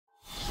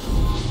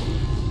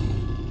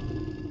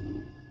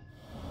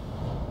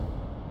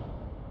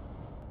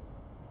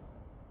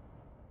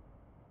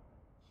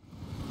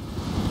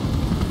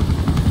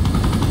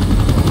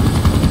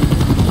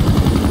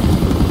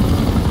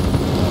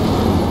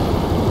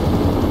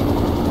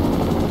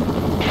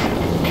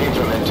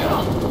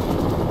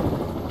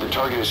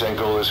enters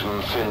Angola's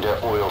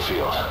Mfinda oil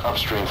field,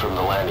 upstream from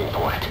the landing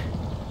point.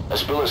 A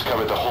spill has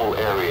covered the whole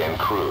area and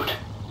crude.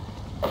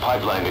 A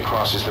pipeline that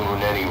crosses the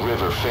Muneni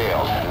River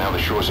failed, and now the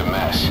shore's a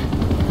mess.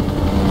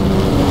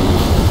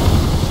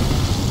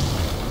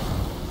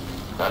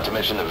 Not to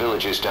mention the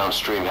villages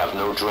downstream have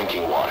no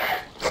drinking water.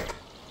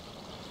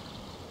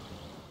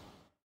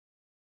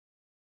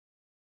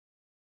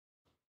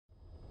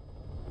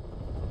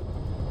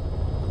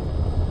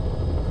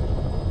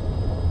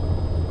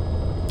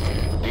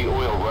 The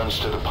oil runs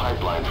to the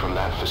pipeline from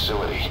that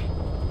facility.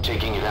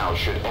 Taking it out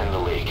should end the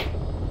leak.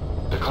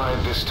 The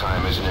client this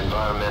time is an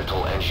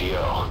environmental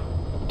NGO.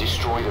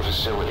 Destroy the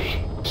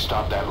facility.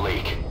 Stop that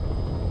leak.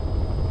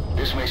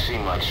 This may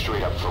seem like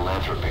straight-up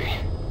philanthropy,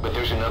 but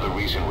there's another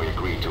reason we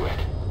agreed to it.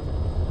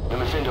 The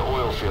Mfinda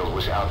oil field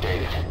was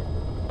outdated,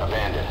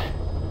 abandoned.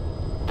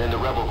 Then the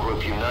rebel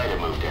group UNITA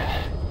moved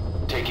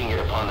in, taking it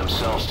upon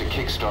themselves to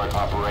kickstart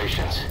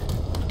operations.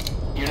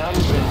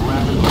 UNITA's been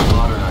rapidly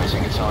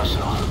modernizing its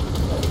arsenal.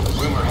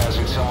 Rumor has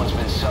it someone's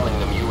been selling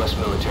them U.S.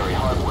 military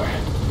hardware.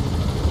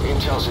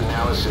 Intel's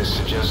analysis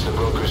suggests the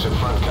broker's a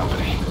front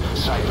company,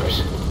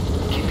 Cyphers.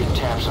 Keeping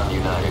tabs on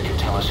UNITA could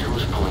tell us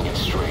who's pulling its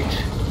strings.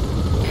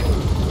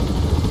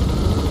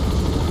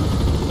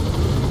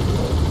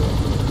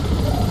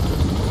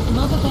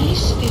 Mother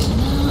base is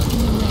now in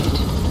the red.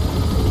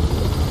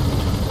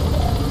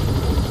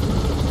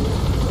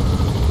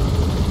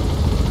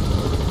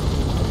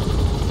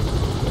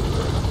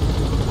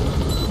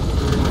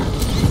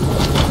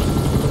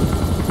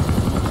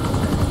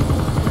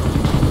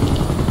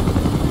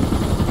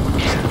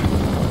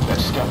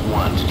 That's step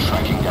one to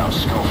tracking down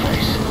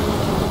Skullface.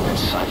 And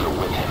Cypher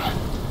with him.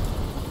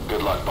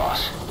 Good luck,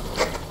 boss.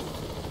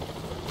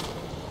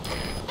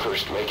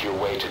 First, make your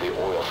way to the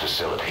oil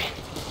facility.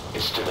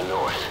 It's to the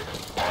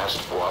north, past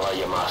Bwala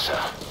Yamasa.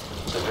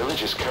 The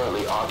village is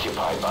currently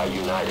occupied by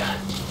UNITA,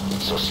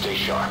 so stay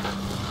sharp.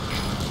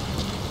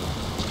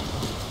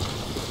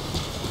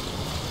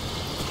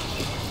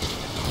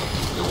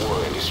 The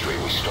war industry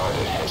we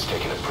started has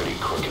taken a pretty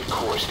crooked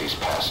course these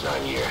past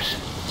 9 years.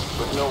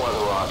 With no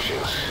other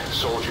options,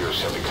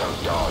 soldiers have become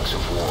dogs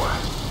of war,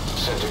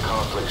 sent to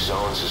conflict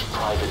zones as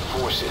private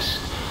forces,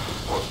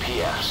 or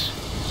PFs.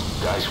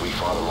 Guys we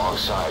fought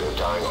alongside are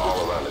dying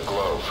all around the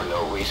globe for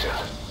no reason.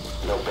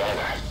 No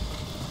banner.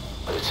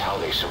 But it's how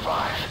they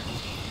survive.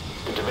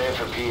 The demand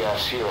for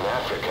PFs here in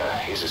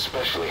Africa is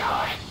especially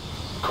high.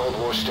 Cold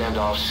War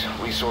standoffs,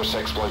 resource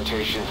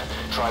exploitation,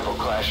 tribal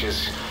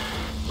clashes.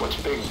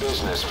 What's big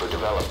business for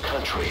developed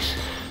countries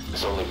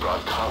has only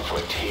brought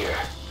conflict here.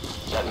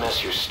 That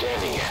mess you're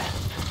standing in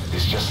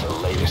is just the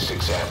latest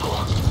example.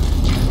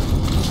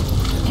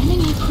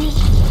 Enemy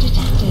presence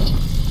detected.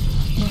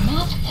 Your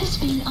map has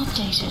been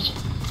updated.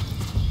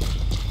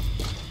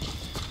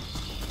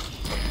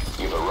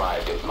 You've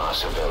arrived at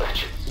Masa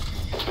Village.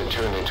 It's been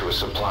turned into a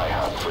supply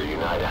hub for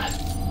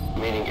UNITA,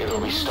 meaning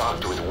it'll be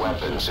stocked with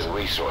weapons and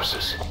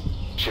resources.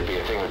 Should be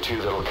a thing or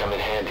two that'll come in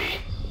handy.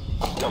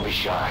 Don't be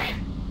shy.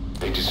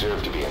 They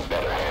deserve to be in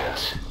better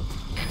hands.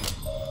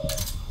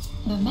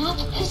 The map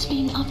has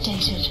been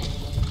updated.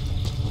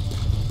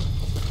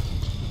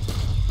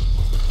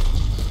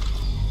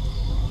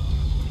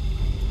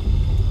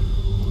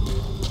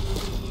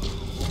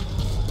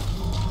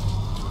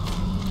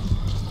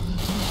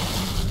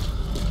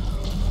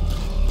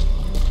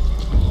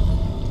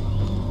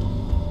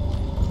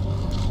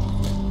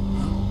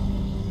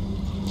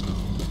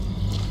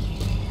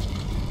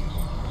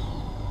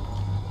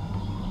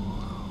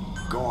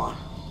 Go on.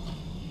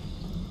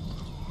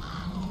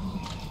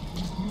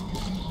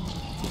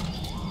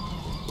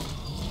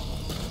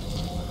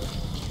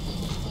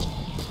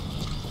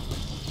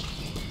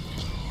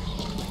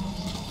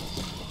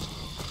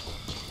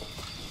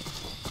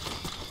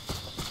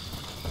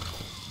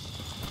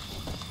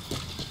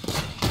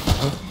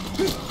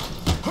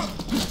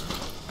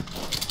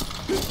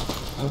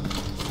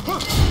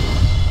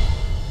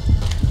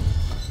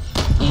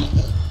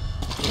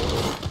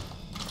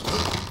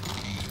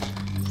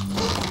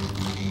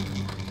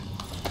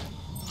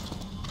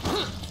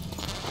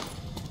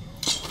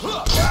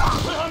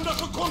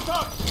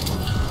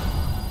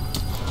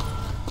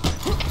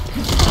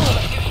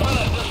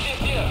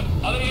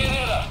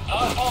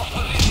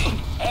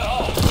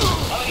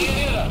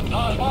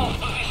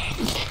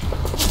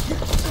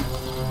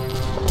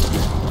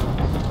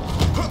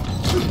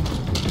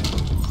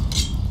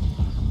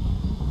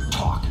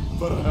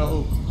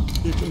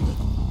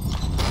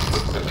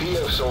 The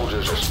PF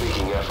soldiers are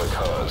speaking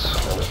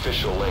Afrikaans, an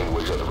official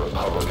language of the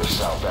Republic of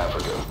South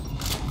Africa.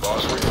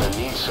 Boss, we're gonna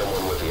need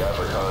someone with the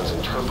Afrikaans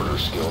interpreter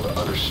skill to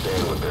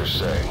understand what they're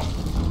saying.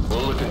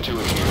 We'll look into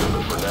it here,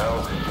 but for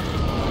now,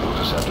 we'll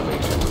just have to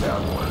make do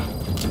without one.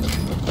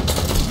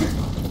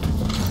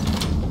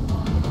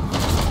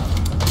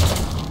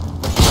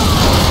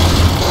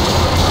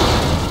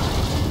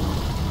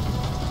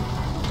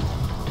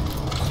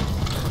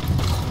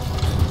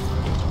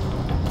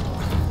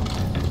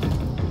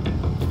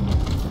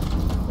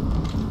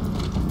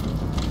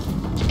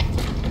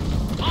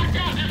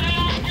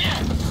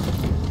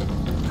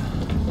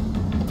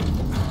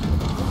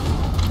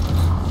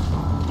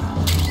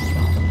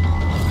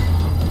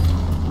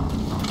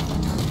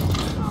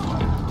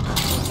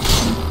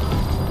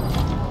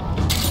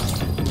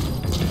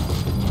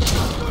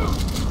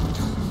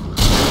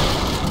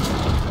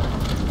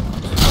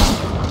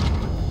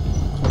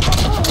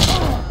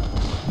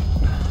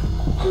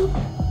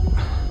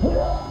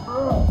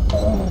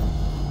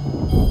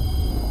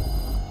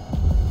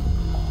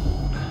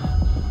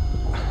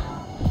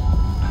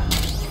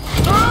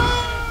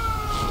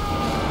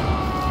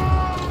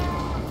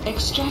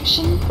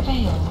 Extraction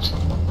failed.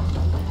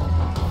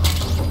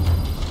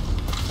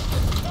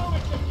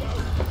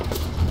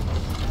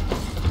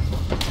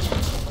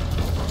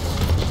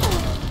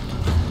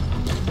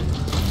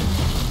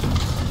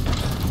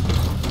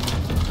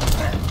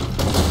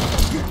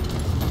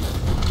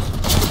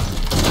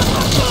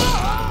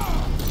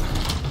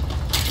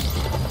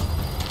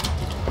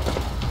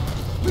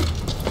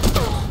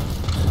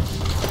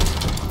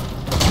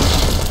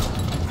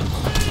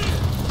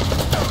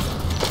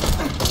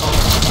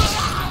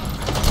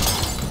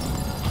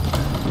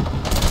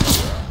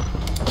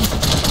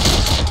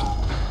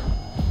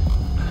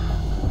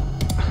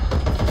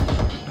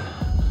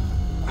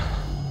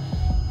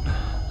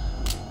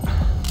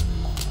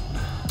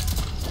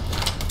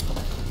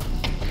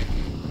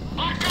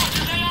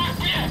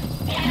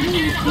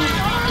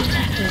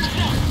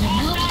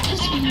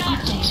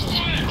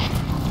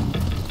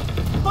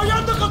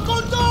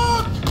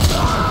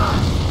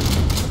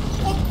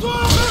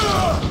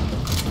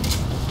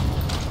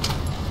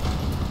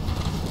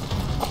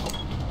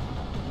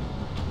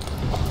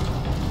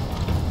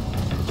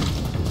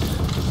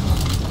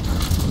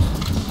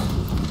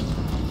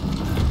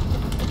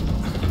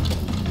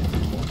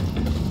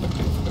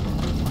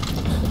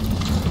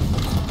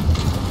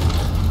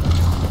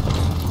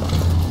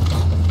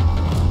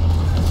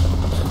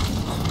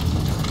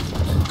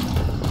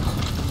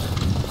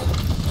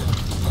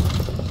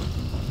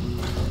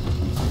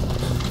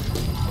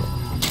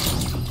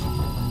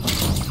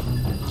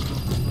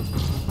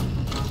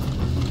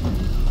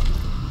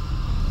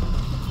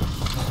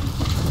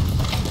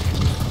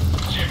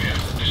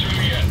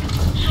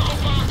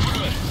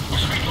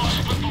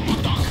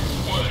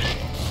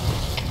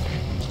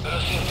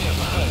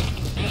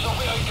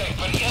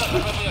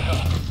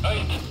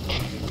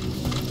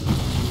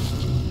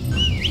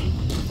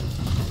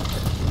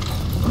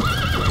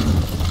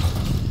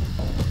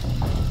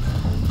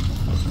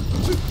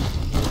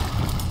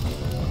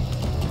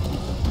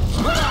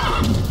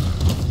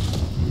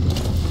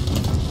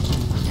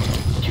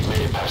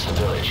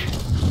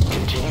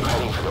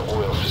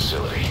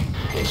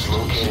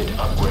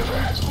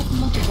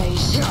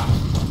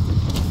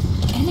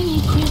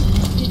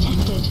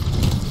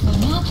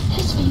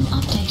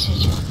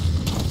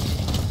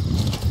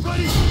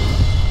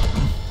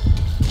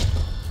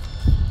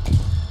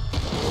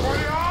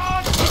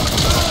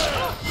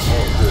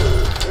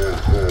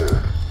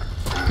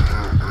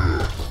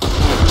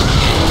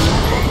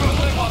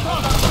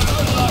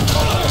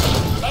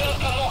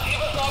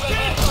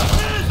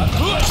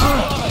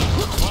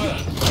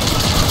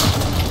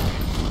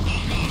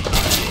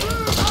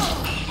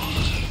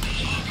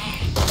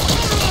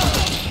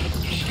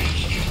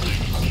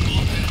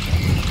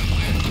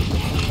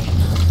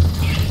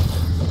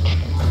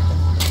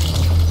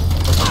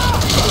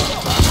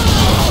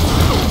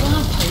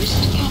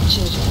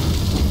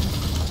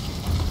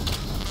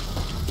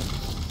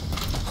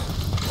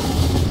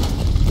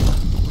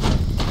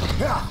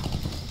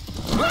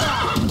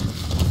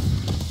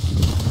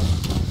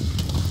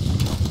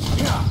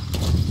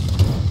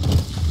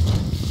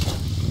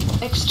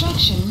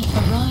 Extraction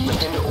arrived. The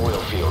Pinda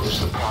oil field is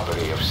the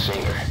property of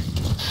Singer,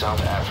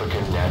 South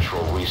African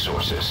Natural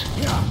Resources.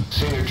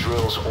 Singer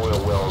drills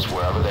oil wells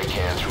wherever they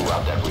can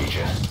throughout that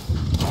region.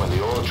 When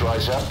the oil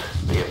dries up,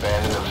 they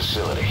abandon the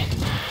facility.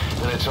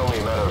 Then it's only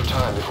a matter of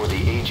time before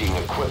the aging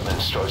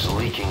equipment starts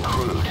leaking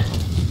crude.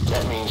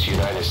 That means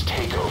United's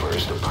takeover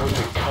is the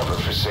perfect cover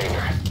for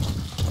Singer.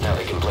 Now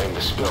they can blame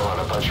the spill on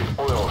a bunch of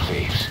oil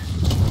thieves.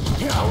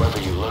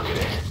 However you look at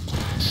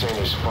it,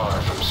 Singer's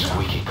far from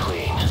squeaky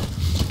clean.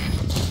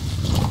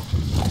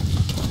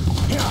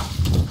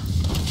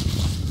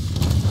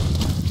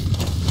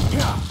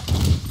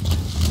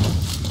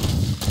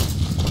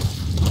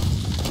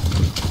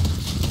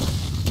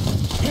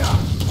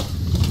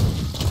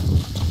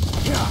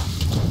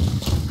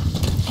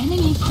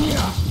 Enemy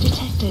presence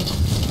detected.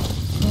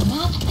 The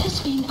map has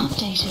been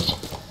updated.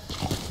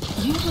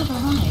 You have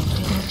arrived at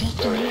your destination.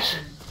 There it is.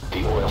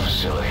 The oil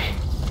facility.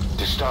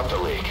 To stop the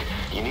leak,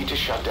 you need to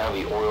shut down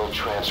the oil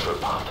transfer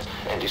pump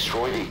and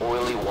destroy the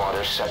oily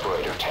water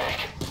separator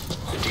tank.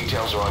 The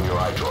details are on your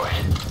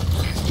iDroid.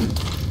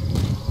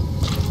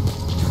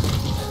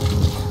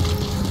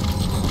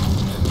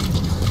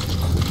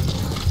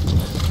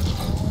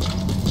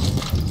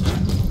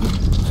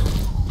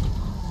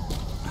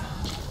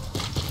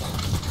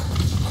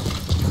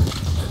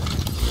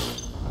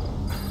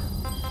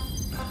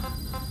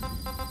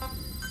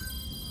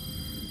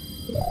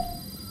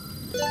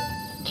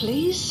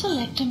 Please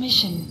select a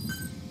mission.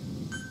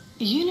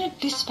 Unit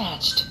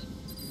dispatched.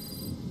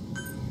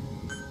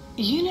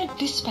 Unit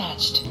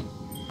dispatched.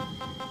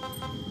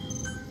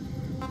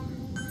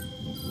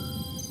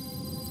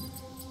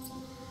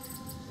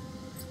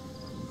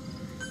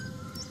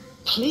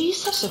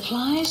 Please have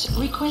supplies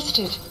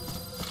requested.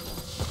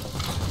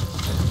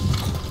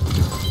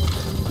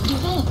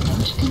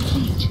 Development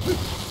complete.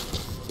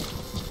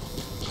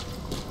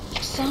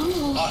 Sun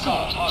will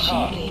set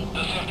shortly.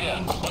 Das sind wir.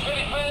 Und wenn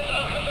ich Fans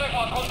an Feedback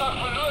mal Kontakt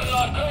verloren,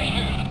 dann kann ich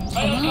nicht.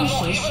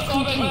 Analysis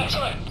complete.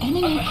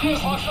 Enemy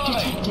presence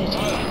detected.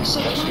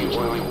 That's the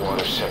oily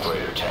water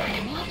separator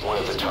tank. One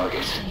of the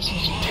targets.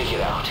 Take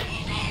it out.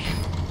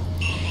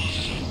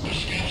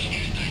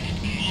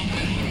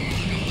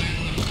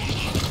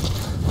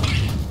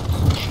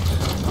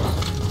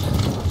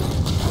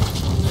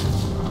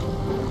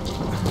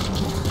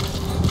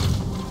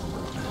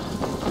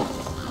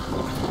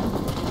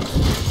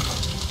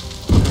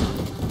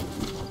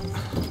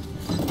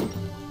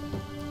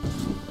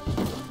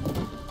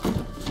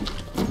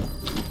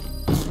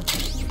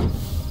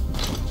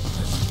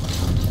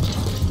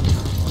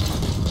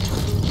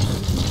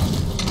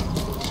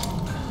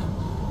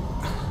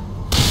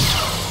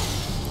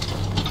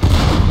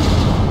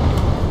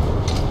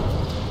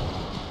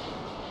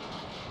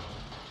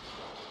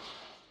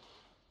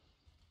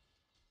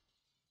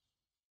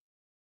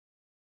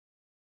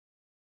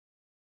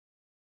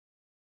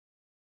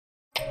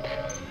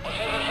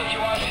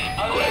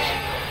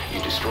 Great.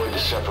 You destroyed the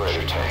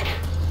separator tank.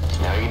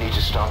 Now you need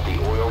to stop the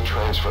oil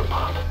transfer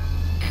pump.